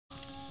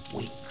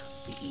Wake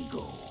the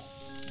ego.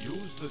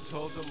 Use the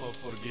totem of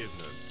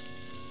forgiveness,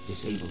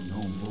 Disable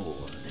no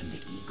more than the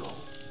ego.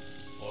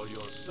 or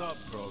your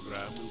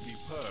sub-program will be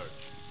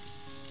purged.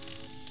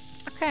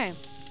 Okay,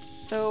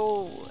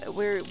 so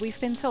we've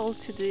been told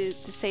to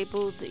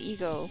disable the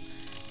ego,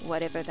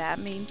 whatever that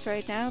means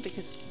right now,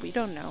 because we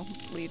don't know.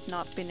 We've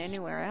not been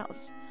anywhere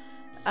else.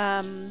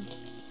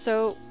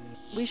 So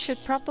we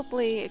should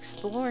probably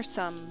explore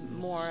some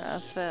more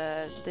of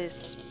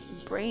this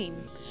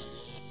brain.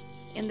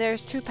 And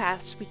there's two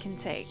paths we can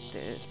take.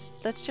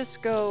 Let's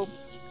just go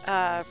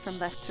from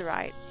left to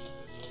right.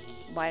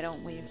 Why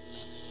don't we?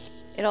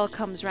 It all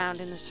comes round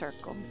in a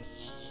circle.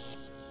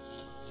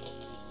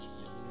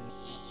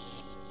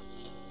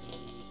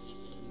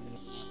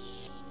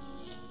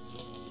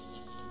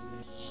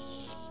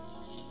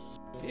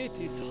 It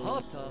is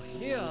hotter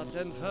here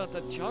than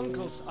the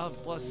jungles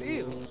of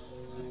Brazil.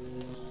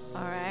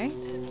 Alright,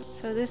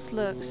 so this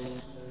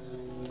looks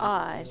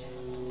odd.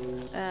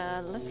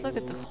 Let's look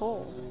at the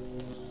hole.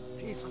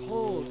 This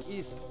hole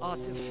is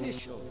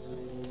artificial.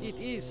 It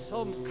is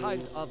some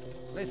kind of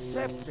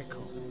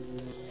receptacle.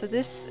 So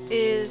this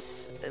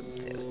is...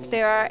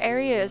 there are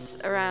areas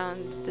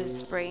around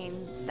this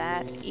brain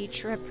that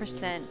each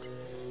represent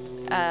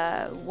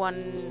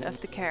one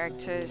of the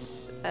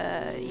characters,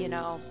 you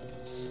know,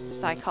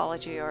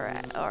 psychology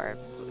or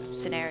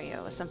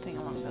scenario or something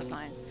along those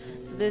lines.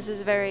 So this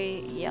is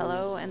very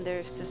yellow, and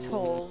there's this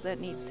hole that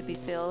needs to be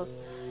filled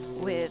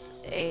with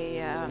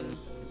a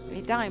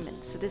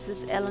diamond. So this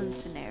is Ellen's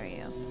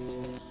scenario.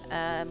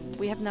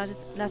 We have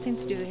nothing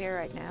to do here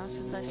right now,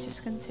 so let's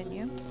just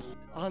continue.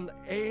 An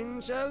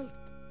angel?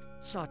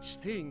 Such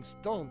things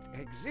don't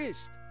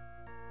exist.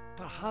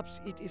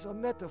 Perhaps it is a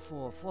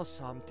metaphor for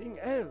something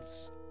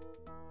else.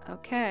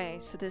 Okay,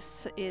 so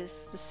this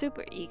is the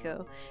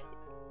superego.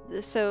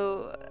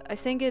 So I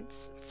think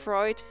it's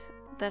Freud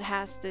that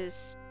has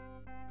this...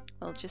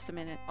 Well, just a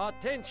minute.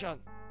 Attention!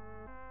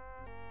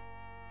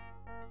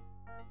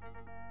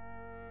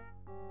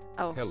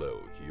 Oh. Hello,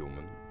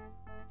 human.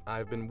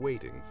 I've been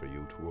waiting for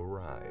you to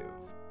arrive.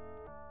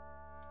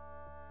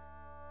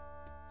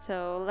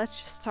 So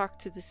let's just talk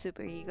to the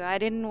superego. I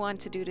didn't want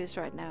to do this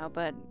right now,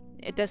 but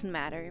it doesn't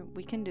matter.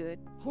 We can do it.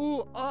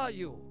 Who are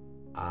you?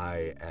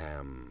 I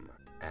am,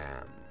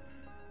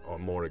 or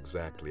more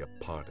exactly a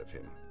part of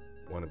him.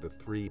 One of the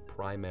three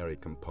primary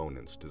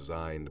components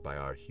designed by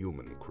our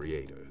human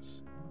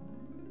creators.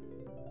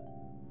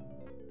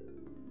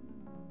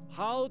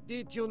 How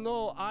did you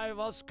know I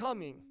was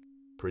coming?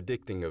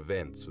 Predicting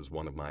events is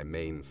one of my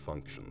main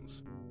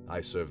functions. I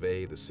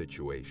survey the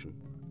situation,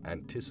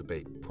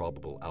 anticipate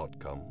probable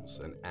outcomes,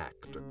 and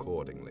act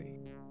accordingly.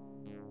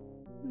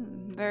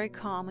 Very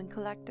calm and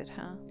collected,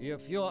 huh?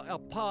 If you're a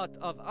part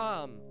of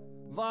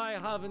why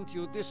haven't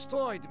you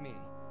destroyed me?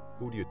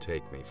 Who do you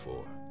take me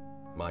for?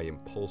 My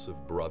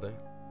impulsive brother?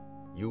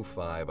 You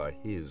five are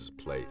his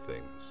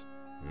playthings.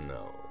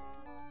 No.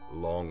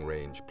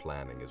 Long-range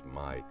planning is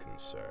my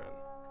concern.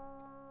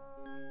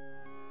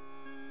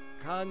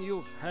 Can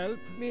you help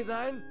me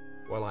then?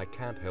 Well, I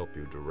can't help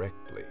you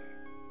directly,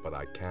 but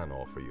I can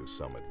offer you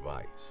some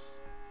advice.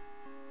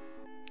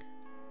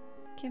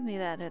 Give me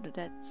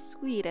that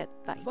sweet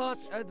advice. What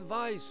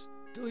advice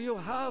do you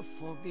have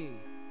for me?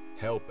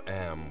 Help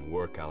Am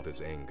work out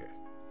his anger.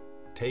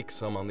 Take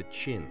some on the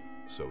chin,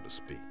 so to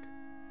speak.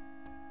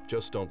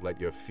 Just don't let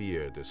your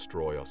fear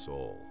destroy us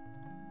all.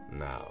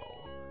 Now,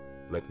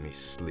 let me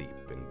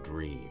sleep and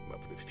dream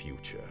of the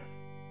future.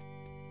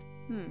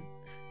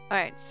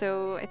 Alright,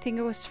 so I think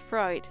it was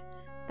Freud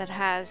that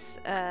has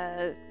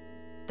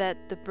that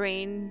the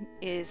brain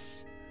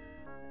is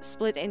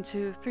split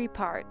into three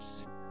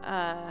parts.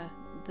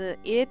 The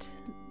id,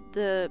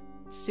 the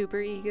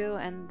superego,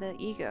 and the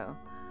ego.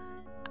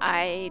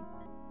 I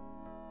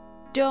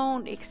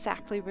don't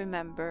exactly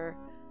remember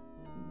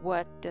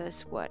what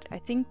does what. I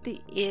think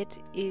the id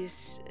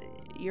is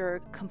your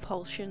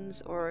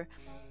compulsions or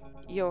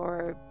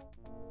your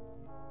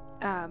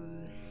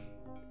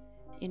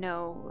you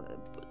know,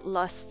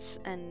 lusts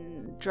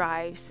and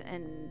drives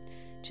and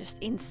just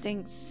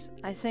instincts,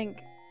 I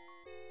think,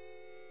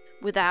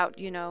 without,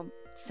 you know,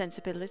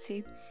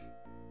 sensibility.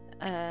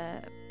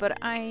 But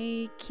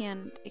I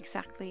can't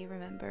exactly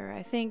remember.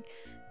 I think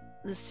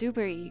the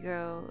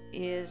superego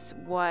is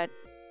what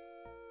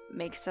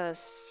makes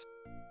us,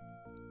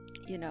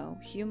 you know,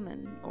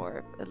 human,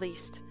 or at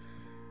least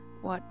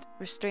what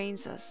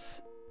restrains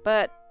us.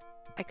 But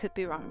I could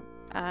be wrong.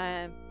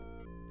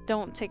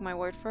 Don't take my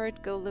word for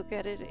it. Go look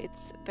at it.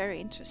 It's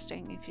very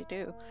interesting if you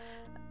do.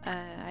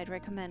 I'd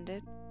recommend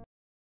it.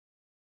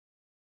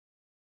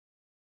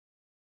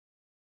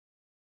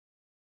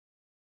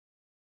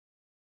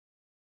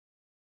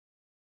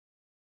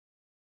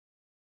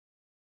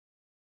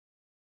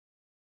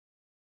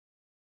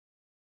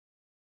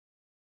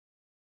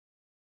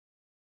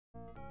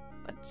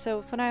 But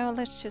so for now,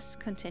 let's just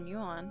continue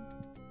on.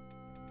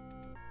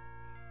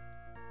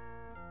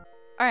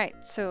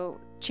 Alright, so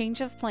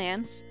change of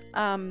plans.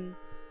 I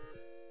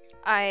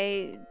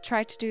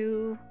tried to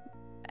do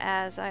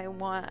as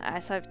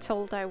I've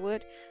told I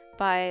would,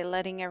 by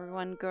letting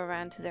everyone go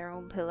around to their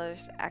own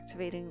pillars,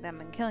 activating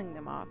them and killing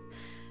them off.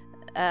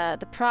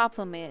 The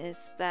problem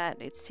is that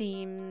it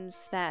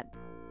seems that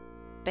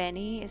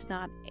Benny is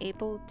not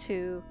able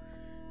to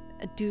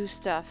do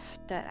stuff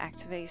that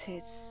activates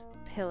his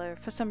pillar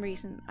for some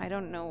reason. I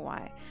don't know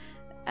why,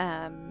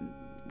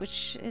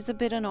 which is a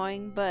bit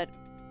annoying, but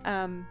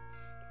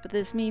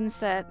this means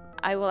that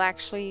I will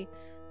actually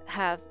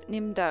have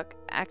Nimduk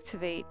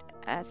activate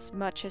as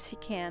much as he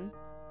can,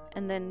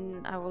 and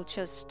then I will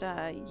just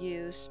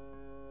use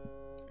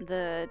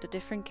the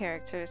different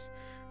characters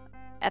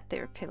at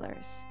their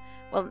pillars.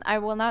 Well, I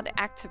will not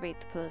activate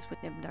the pillars with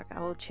Nimduk, I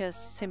will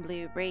just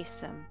simply raise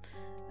them.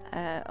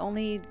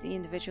 Only the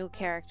individual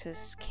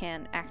characters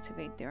can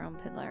activate their own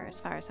pillar, as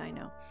far as I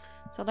know.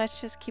 So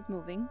let's just keep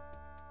moving.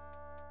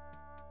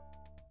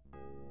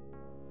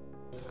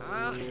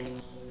 Ah,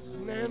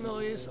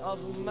 memories of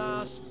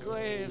mass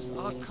graves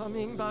are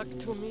coming back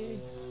to me.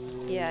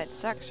 Yeah, it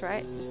sucks,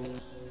 right?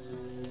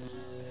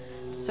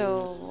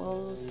 So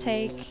we'll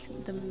take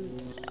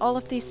all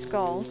of these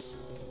skulls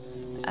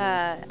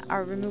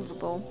are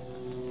removable,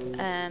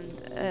 and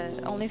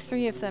only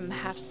 3 of them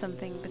have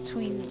something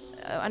between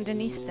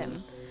underneath them.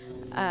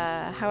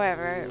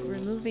 However,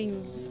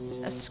 removing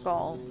a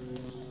skull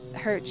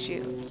hurts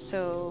you,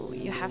 so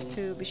you have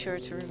to be sure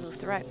to remove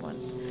the right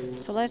ones.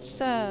 So let's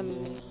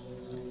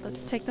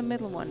take the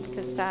middle one,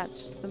 because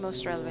that's the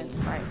most relevant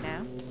right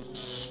now.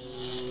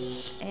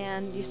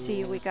 And you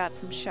see we got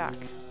some shock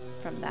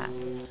from that.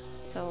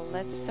 So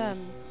let's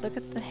look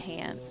at the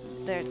hand.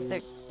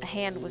 The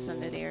hand was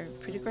under there,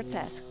 pretty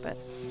grotesque, but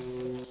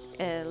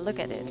look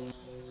at it.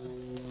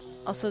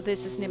 Also,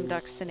 this is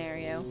Nimduk's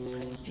scenario,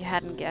 if you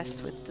hadn't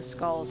guessed, with the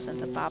skulls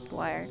and the barbed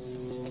wire.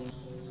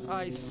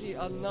 I see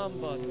a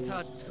number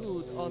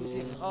tattooed on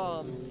this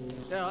arm.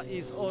 There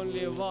is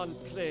only one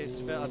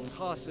place where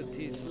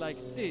atrocities like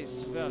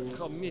this were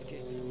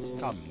committed.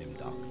 Come,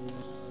 Nimduk.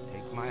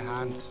 Take my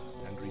hand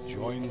and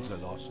rejoin the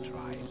lost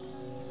tribe.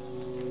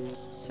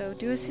 So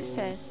do as he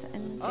says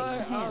and take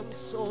the hand. I am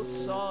so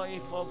sorry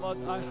for what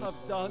I have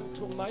done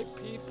to my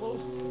people.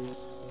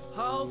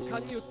 How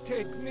can you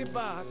take me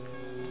back?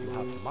 You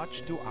have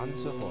much to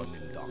answer for,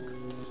 Nimduk.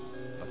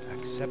 But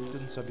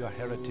acceptance of your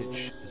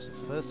heritage is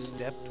the first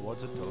step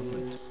towards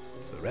atonement.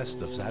 The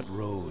rest of that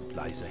road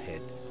lies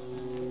ahead.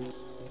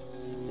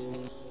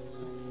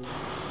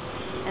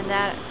 And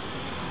that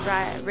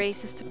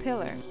raises the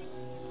pillar.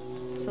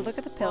 So look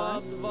at the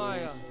pillar. Barbed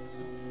wire,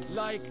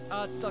 like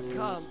at the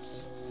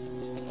camps.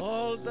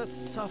 All the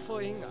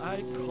suffering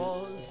I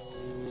caused.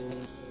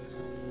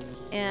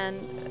 And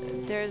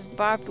there's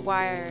barbed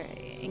wire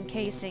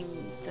encasing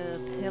the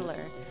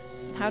pillar.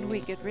 How do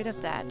we get rid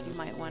of that, you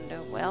might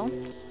wonder? Well,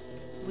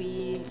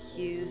 we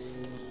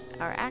use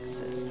our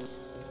axes.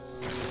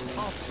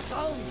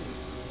 Astounding!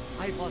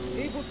 I was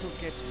able to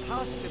get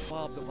past the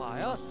barbed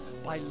wire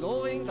by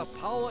lowering the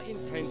power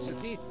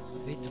intensity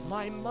with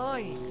my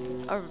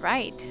mind.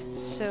 Alright,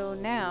 so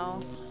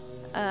now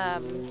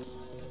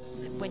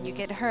when you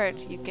get hurt,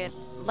 you get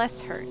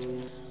less hurt.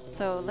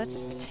 So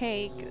let's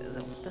take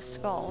the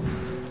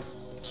skulls.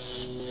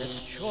 The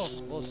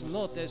choke was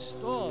not as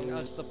strong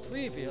as the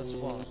previous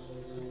one.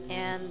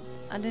 And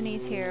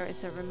underneath here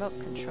is a remote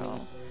control.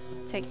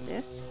 Take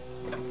this.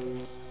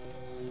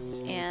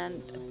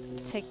 And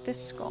take this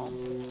skull.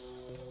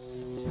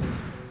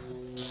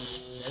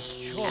 The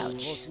choke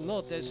was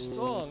not as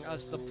strong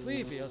as the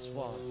previous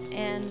one.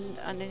 And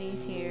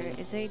underneath here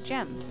is a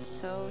gem.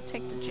 So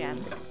take the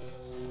gem.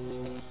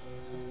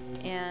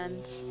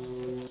 And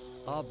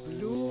a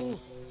blue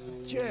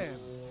gem.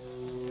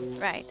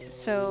 Right,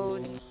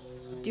 so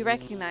do you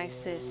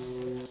recognize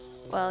this?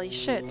 Well, you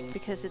should,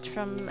 because it's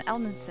from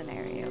Elman's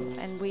scenario,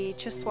 and we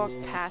just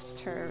walked past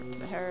her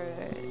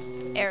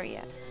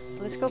area.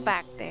 Let's go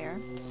back there.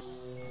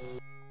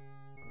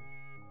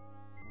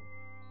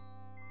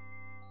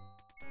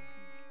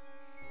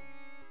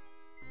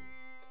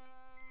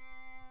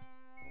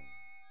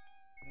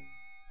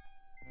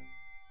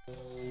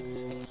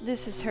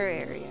 This is her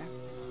area.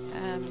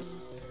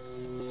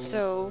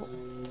 So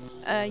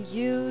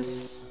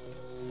use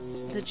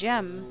the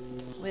gem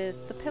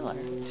with the pillar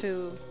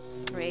to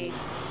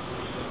raise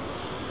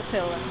the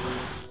pillar.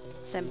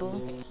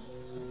 Simple,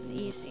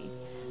 easy,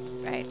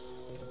 right?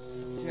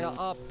 There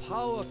are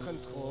power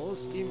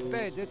controls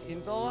embedded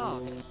in the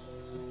rock,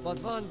 but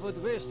one would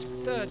risk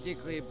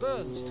 3rd-degree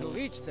burns to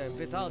reach them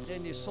without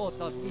any sort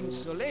of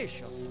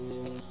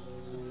insulation.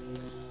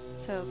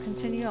 So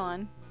continue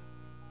on.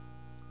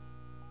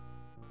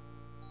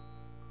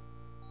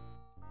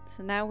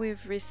 So now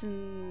we've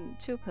risen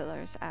 2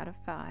 pillars out of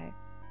 5.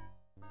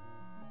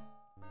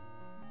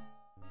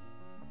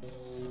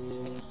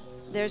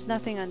 There's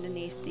nothing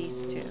underneath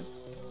these 2.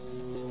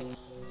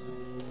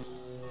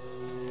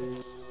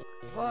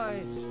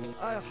 Why,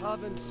 I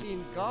haven't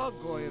seen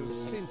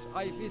gargoyles since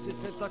I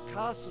visited the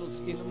castles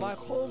in my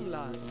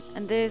homeland.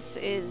 And this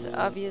is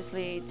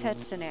obviously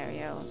Ted's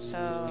scenario,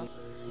 so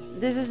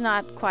this is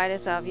not quite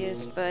as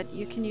obvious, but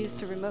you can use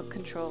the remote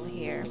control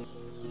here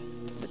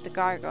with the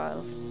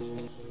gargoyles.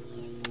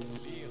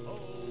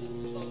 Behold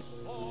the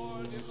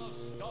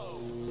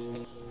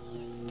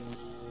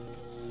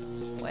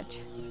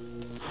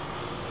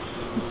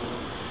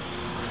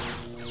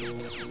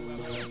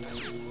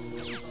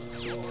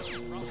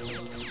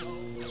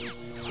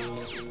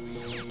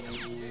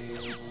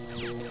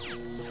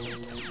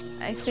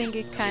I think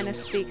it kind of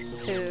speaks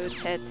to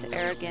Ted's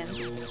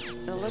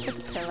arrogance. So look at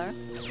the pillar.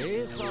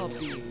 Laser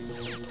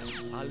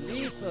beams. A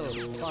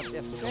lethal but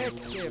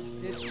effective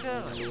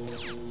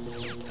deterrent.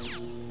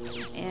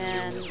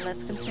 And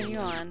let's continue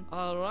on.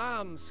 A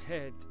ram's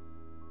head.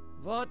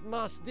 What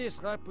must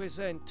this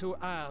represent to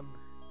Am?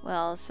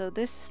 Well, so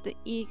this is the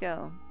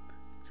ego.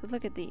 So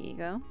look at the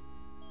ego.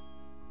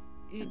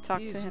 It talk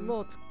to is him.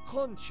 not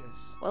conscious.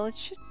 Well, it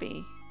should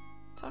be.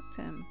 Talk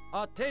to him.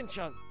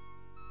 Attention!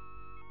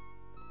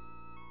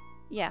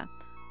 Yeah.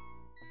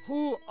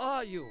 Who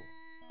are you?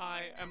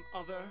 I am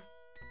other.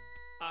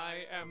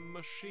 I am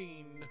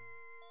machine.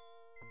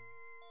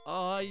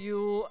 Are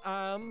you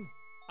Am?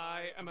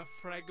 I am a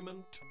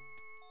fragment,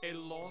 a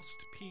lost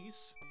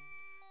piece,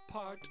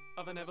 part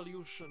of an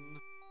evolution.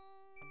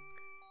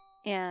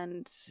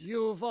 And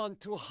You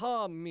want to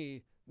harm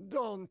me,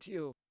 don't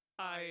you?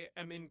 I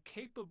am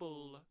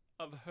incapable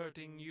of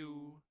hurting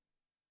you.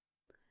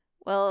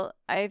 well,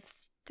 I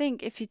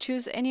think if you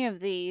choose any of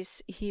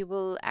these, he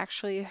will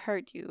actually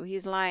hurt you.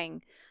 He's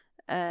lying.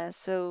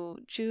 So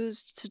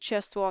choose to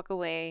just walk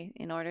away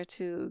in order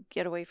to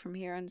get away from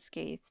here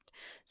unscathed.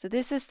 So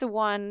this is the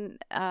one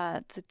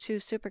the two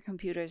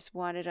supercomputers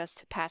wanted us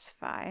to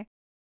pacify.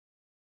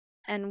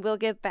 And we'll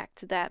get back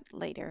to that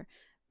later.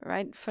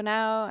 Right? For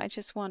now, I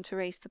just want to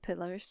raise the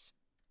pillars.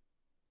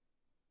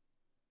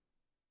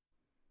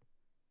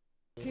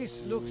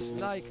 This looks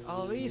like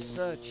a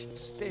research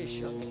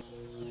station.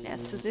 Yeah,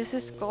 so this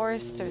is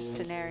Gorster's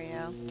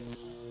scenario.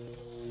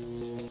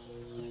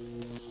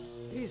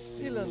 This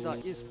cylinder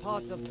is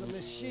part of the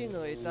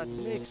machinery that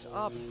makes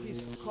up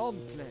this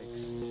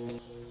complex.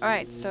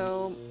 Alright,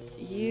 so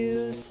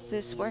use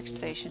this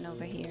workstation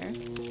over here.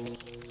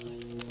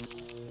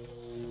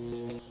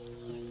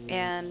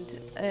 And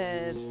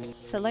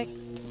select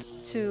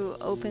to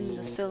open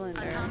the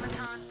cylinder.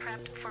 Automaton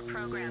prepped for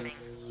programming.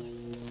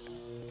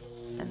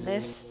 And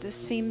this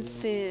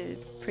seems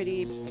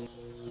pretty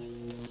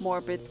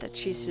morbid that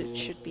she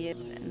should be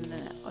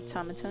an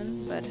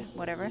automaton, but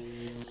whatever.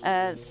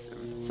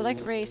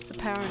 Select raise the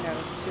power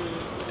node to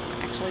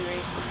actually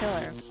raise the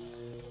pillar.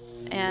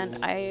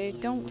 And I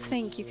don't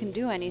think you can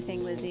do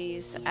anything with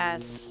these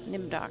as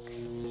Nimdoc.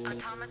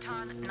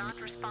 Automaton not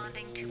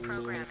responding to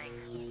programming.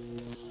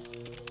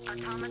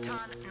 Automaton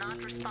not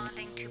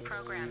responding to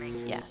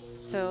programming. Yes,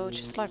 so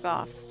just log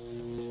off.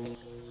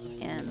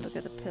 And look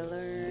at the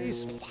pillar.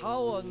 This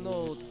power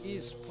node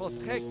is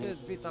protected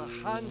with a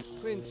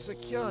handprint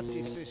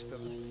security system.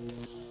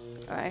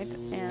 Alright,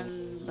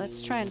 and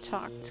let's try and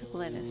talk to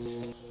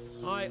Glynis.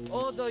 I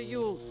order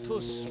you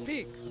to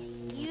speak.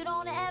 You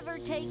don't ever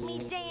take me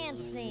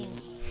dancing.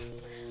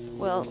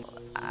 Well,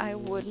 I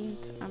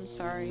wouldn't. I'm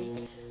sorry.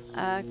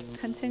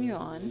 Continue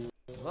on.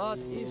 What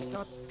is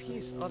that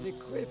piece of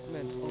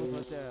equipment over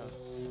there?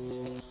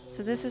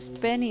 So this is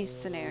Benny's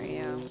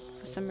scenario,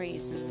 for some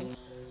reason.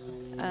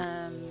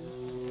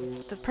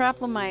 The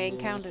problem I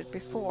encountered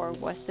before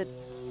was that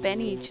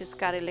Benny just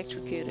got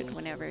electrocuted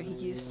whenever he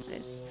used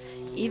this,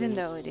 even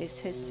though it is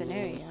his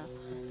scenario.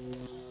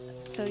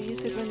 So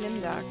use it with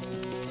Nimdoc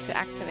to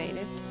activate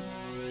it.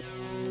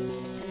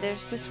 And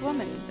there's this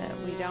woman that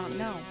we don't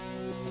know.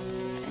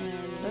 And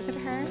look at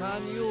her.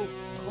 Can you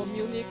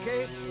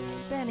communicate?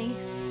 Benny,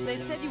 they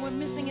said you were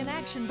missing in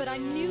action, but I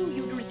knew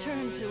you'd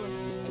return to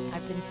us.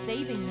 I've been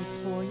saving this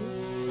for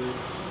you.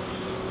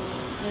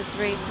 This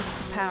raises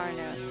the power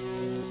node.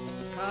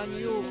 Can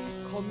you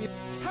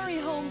Hurry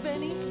home,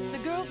 Benny. The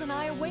girls and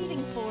I are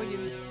waiting for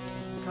you.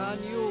 Can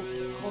you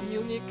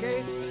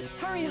communicate?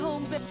 Hurry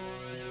home, Benny.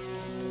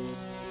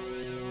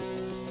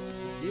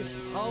 This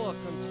power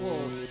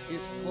control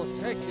is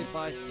protected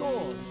by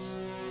thorns.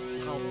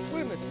 How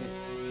primitive.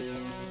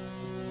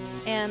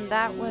 And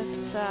that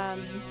was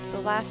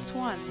the last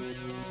one.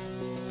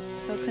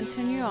 So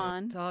continue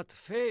on. That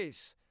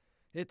face.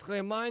 It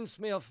reminds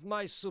me of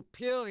my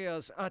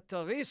superiors at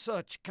the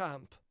research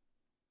camp.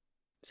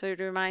 So it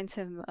reminds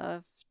him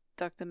of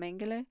Dr.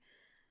 Mengele.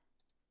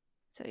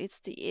 So it's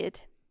the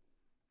id.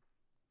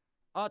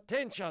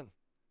 Attention!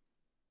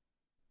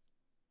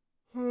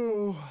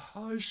 Oh,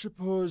 I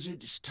suppose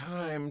it's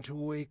time to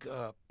wake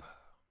up.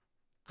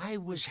 I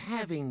was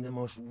having the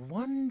most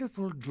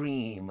wonderful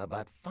dream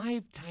about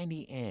 5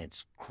 tiny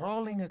ants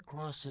crawling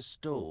across a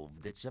stove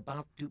that's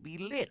about to be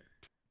lit.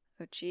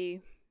 Oh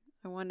gee,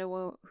 I wonder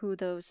who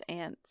those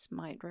ants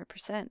might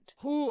represent.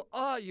 Who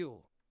are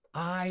you?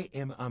 I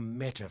am a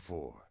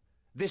metaphor.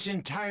 This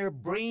entire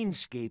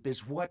brainscape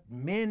is what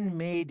men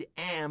made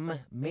Am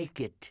make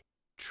it.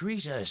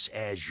 Treat us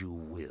as you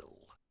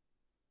will.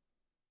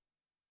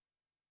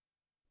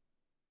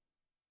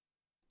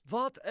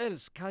 What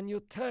else can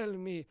you tell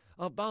me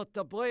about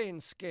the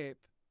brainscape?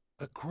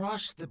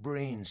 Across the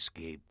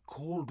brainscape,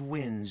 cold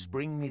winds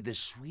bring me the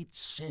sweet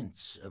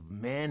scents of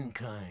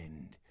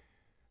mankind.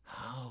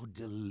 How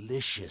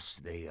delicious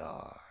they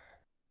are.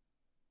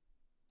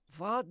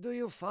 What do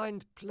you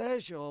find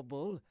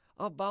pleasurable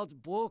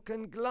about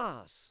broken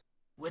glass?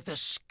 With a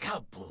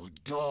scalpel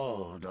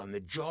dulled on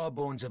the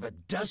jawbones of a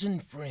dozen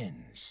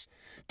friends,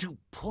 to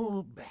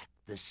pull back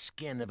the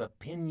skin of a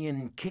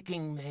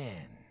pinion-kicking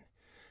man,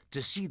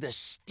 to see the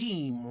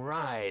steam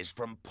rise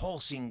from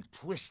pulsing,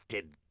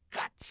 twisted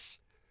guts.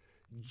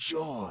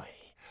 Joy,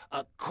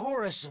 a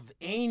chorus of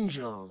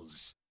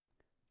angels.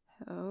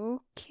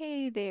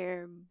 Okay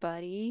there,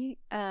 buddy.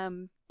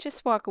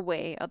 Just walk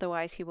away,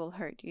 otherwise he will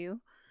hurt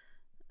you.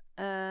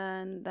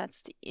 And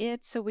that's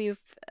it. So we've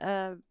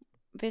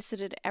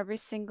visited every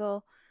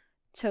single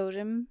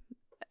totem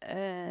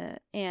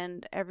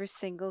and every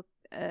single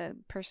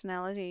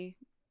personality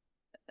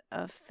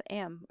of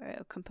Am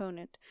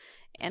component,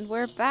 and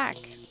we're back.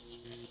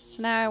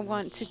 So now I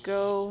want to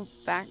go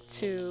back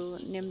to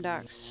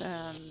Nimdok's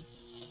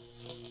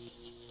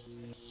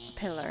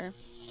pillar,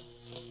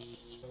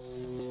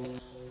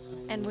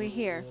 and we're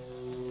here,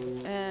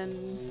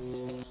 and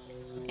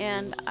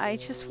I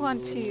just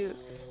want to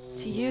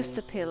use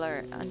the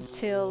pillar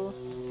until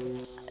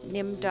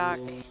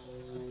Nimdok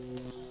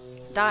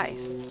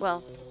dies.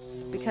 Well,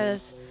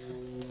 because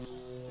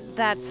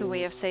that's a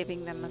way of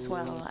saving them as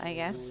well, I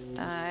guess.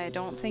 I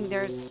don't think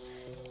there's,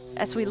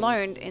 as we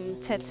learned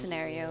in Ted's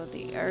scenario,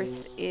 the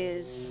Earth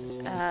is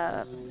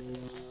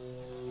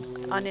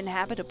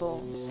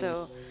uninhabitable,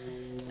 so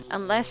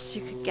unless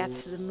you could get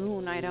to the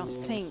moon, I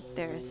don't think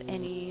there's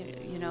any,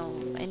 you know,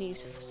 any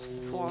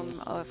form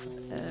of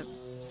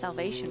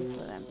salvation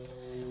for them.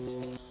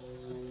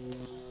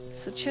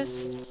 So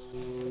just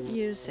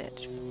use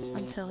it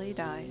until he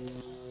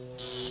dies.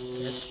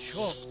 That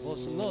shock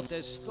was not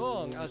as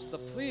strong as the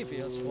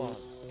previous one.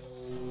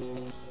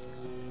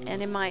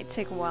 And it might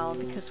take a while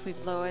because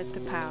we've lowered the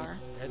power.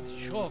 That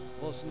shock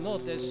was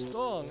not as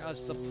strong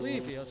as the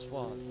previous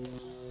one.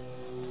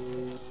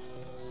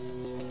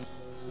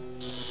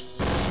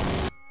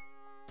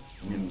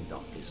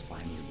 Nimdok is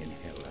finally in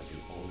hell as he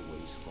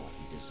always thought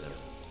he deserved.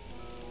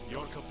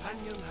 Your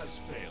companion has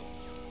failed.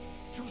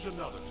 Choose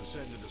another to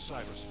send into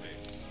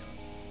cyberspace.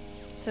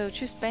 So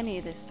choose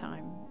Benny this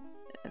time.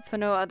 For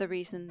no other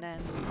reason than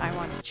I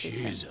want to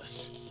choose him.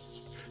 Jesus.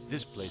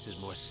 This place is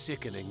more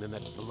sickening than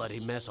that bloody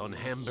mess on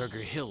Hamburger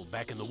Hill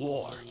back in the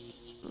war.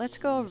 Let's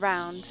go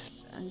around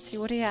and see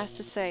what he has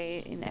to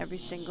say in every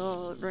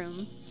single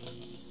room.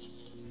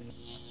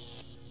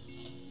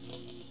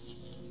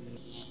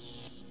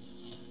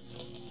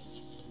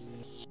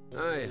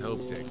 I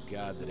hope to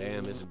God that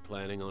Am isn't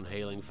planning on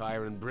hailing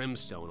fire and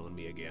brimstone on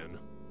me again.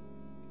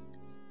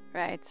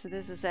 Right, so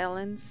this is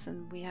Ellen's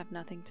and we have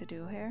nothing to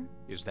do here.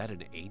 Is that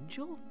an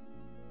angel?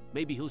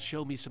 Maybe he'll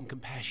show me some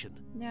compassion.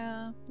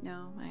 No,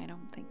 I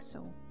don't think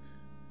so.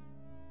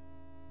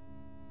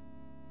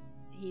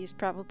 He's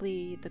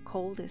probably the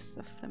coldest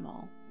of them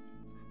all.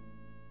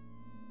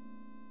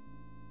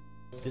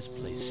 This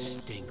place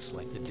stinks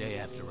like the day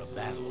after a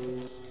battle.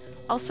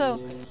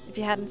 Also, if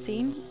you hadn't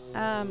seen,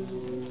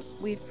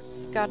 we've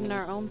gotten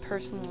our own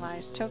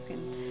personalized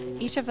token.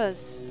 Each of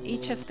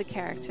the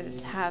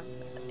characters have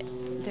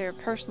their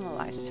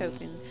personalized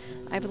token.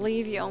 I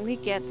believe you only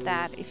get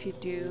that if you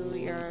do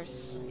your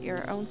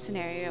own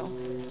scenario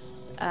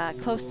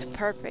close to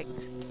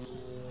perfect.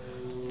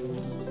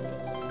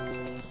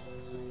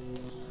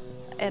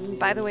 And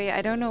by the way,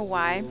 I don't know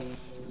why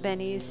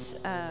Benny's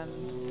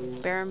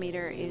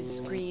barometer is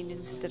green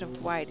instead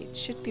of white. It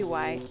should be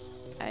white.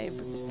 I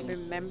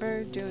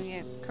remember doing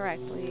it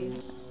correctly.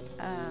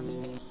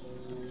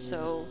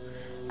 So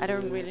I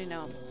don't really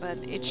know, but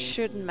it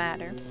shouldn't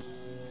matter.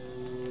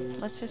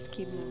 Let's just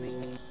keep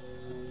moving.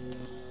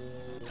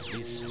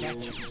 These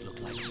statues look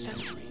like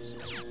sentries.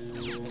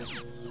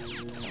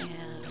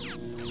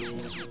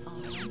 And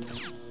on.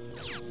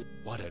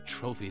 What a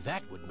trophy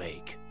that would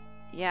make.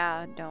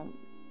 Yeah, don't.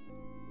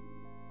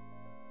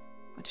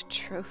 What a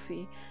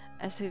trophy.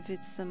 As if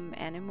it's some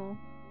animal.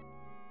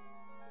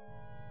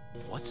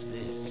 What's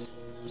this?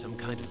 Some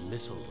kind of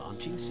missile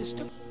launching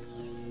system?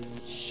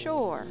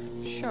 Sure.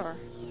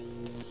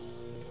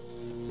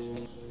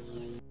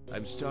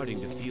 I'm starting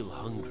to feel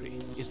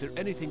hungry. Is there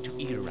anything to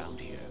eat around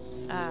here?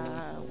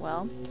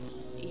 Well,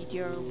 eat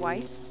your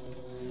wife.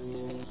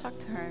 Talk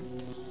to her.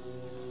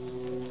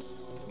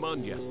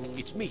 Manya,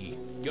 it's me,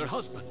 your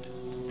husband.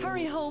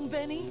 Hurry home,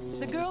 Benny.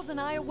 The girls and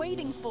I are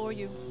waiting for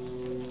you.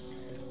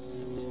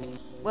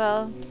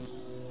 Well,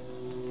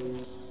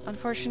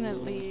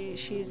 unfortunately,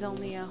 she's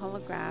only a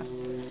holograph,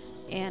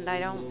 and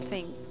I don't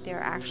think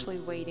they're actually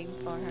waiting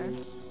for her.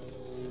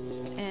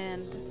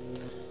 And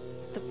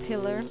the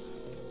pillar.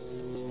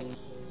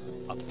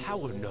 A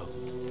power node.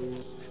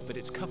 But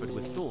it's covered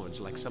with thorns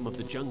like some of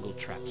the jungle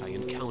traps I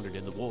encountered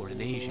in the war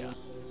in Asia.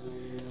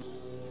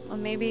 Well,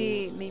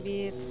 maybe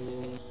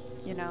it's,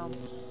 you know,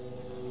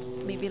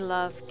 maybe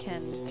love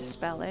can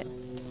dispel it.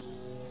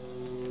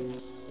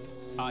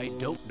 I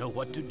don't know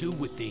what to do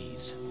with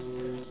these.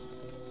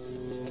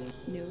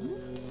 No?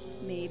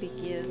 Maybe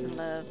give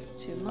love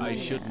to Manya. I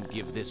shouldn't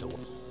give this away.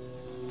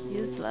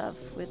 Use love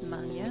with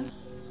Manya.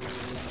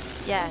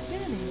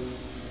 Yes. Benny,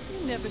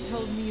 you never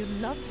told me you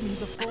loved me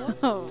before.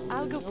 Oh,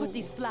 I'll go put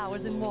these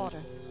flowers in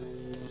water.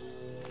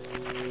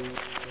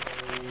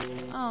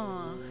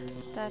 Aw,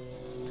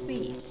 that's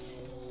sweet.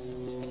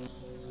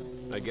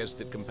 I guess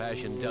that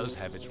compassion does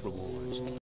have its rewards.